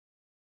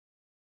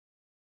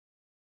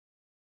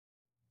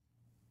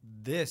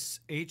This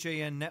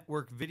HAN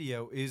Network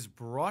video is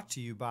brought to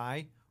you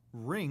by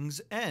Rings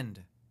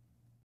End.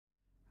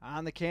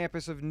 On the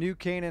campus of New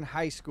Canaan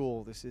High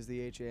School, this is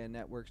the HAN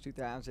Network's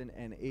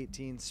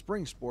 2018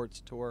 Spring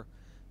Sports Tour.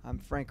 I'm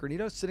Frank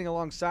Granito, sitting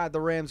alongside the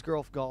Rams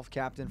girl golf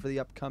captain for the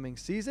upcoming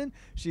season.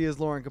 She is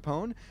Lauren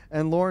Capone.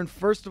 And Lauren,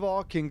 first of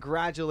all,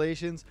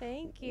 congratulations.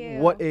 Thank you.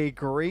 What a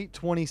great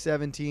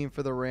 2017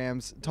 for the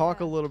Rams. Talk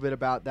a little bit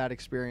about that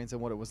experience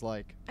and what it was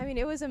like. I mean,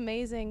 it was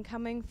amazing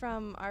coming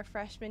from our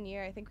freshman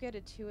year. I think we had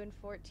a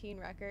 2-14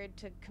 record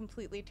to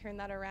completely turn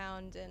that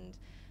around and,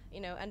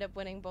 end up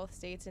winning both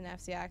states in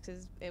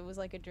FCIACs. It was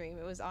like a dream.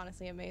 It was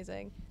honestly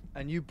amazing.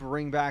 And you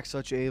bring back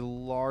such a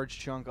large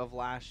chunk of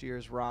last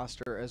year's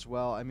roster as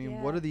well. I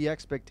mean, what are the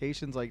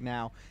expectations like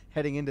now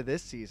heading into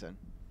this season?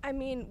 I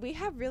mean, we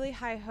have really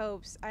high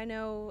hopes. I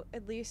know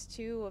at least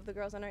 2 of the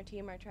girls on our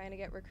team are trying to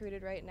get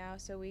recruited right now,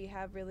 so we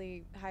have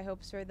really high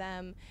hopes for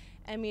them.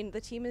 I mean,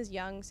 the team is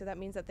young, so that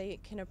means that they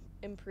can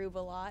improve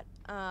a lot.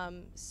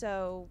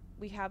 So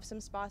we have some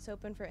spots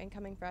open for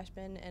incoming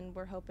freshmen, and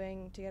we're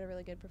hoping to get a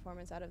really good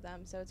performance out of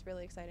them. So it's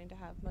really exciting to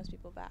have most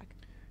people back.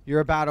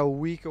 You're about a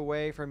week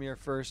away from your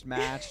first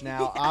match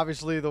now.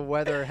 Obviously, the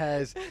weather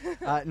has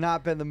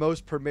not been the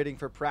most permitting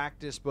for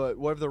practice, but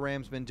what have the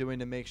Rams been doing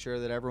to make sure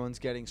that everyone's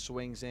getting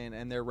swings in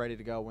and they're ready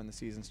to go when the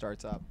season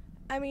starts up?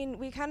 I mean,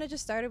 we kind of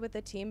just started with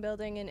the team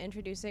building and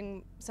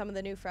introducing some of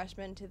the new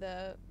freshmen to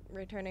the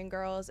returning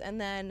girls, and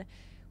then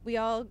we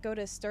all go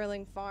to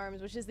Sterling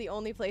Farms, which is the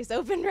only place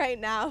open right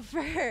now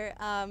for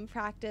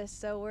practice.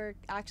 So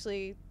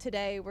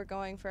today we're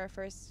going for our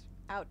first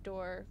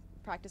outdoor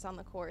practice on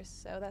the course,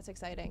 so that's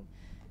exciting.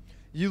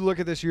 You look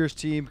at this year's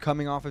team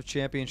coming off of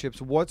championships.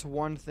 What's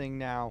one thing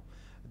now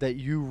that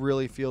you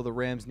really feel the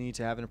Rams need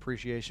to have an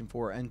appreciation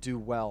for and do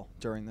well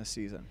during this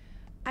season?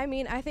 I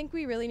mean, I think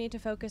we really need to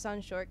focus on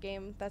short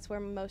game. That's where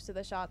most of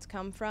the shots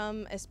come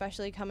from,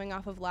 especially coming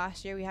off of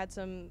last year. We had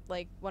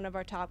one of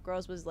our top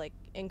girls was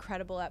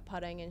incredible at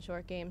putting in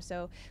short game,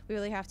 so we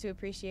really have to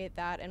appreciate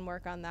that and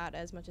work on that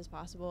as much as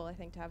possible, I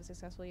think, to have a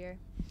successful year.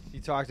 You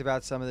talked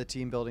about some of the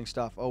team building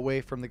stuff away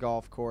from the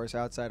golf course,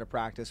 outside of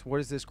practice. What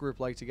is this group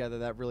like together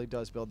that really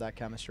does build that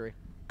chemistry?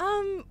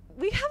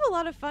 We have a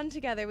lot of fun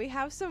together. We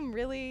have some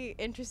really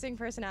interesting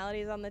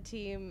personalities on the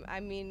team. I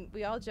mean,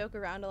 we all joke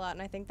around a lot,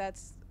 and I think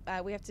that's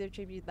we have to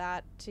attribute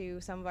that to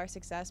some of our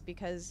success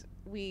because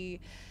we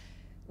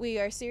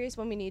are serious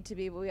when we need to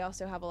be, but we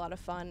also have a lot of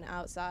fun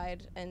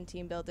outside and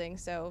team building.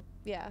 So,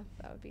 yeah,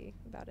 that would be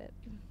about it.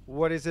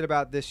 What is it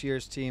about this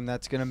year's team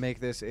that's going to make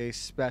this a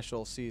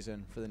special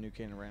season for the New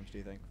Canaan Rams, do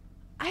you think?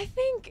 I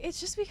think it's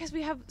just because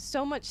we have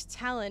so much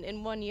talent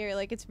in one year.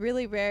 It's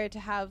really rare to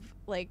have,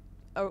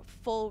 a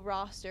full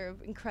roster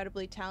of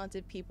incredibly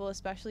talented people,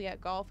 especially at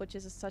golf, which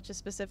is such a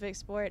specific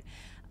sport.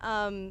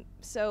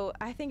 So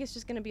I think it's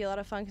just going to be a lot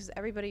of fun because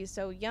everybody is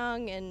so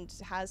young and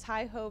has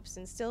high hopes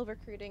and still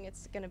recruiting.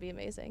 It's going to be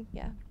amazing.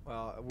 Yeah.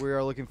 Well, we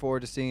are looking forward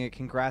to seeing it.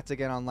 Congrats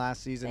again on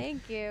last season.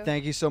 Thank you.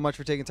 Thank you so much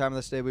for taking time with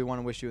us today. We want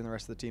to wish you and the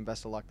rest of the team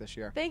best of luck this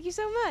year. Thank you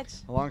so much.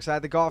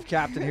 Alongside the golf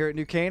captain here at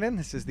New Canaan,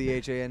 this is the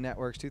HAN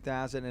Network's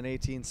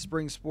 2018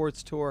 Spring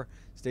Sports Tour.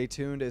 Stay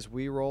tuned as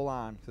we roll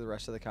on for the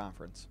rest of the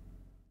conference.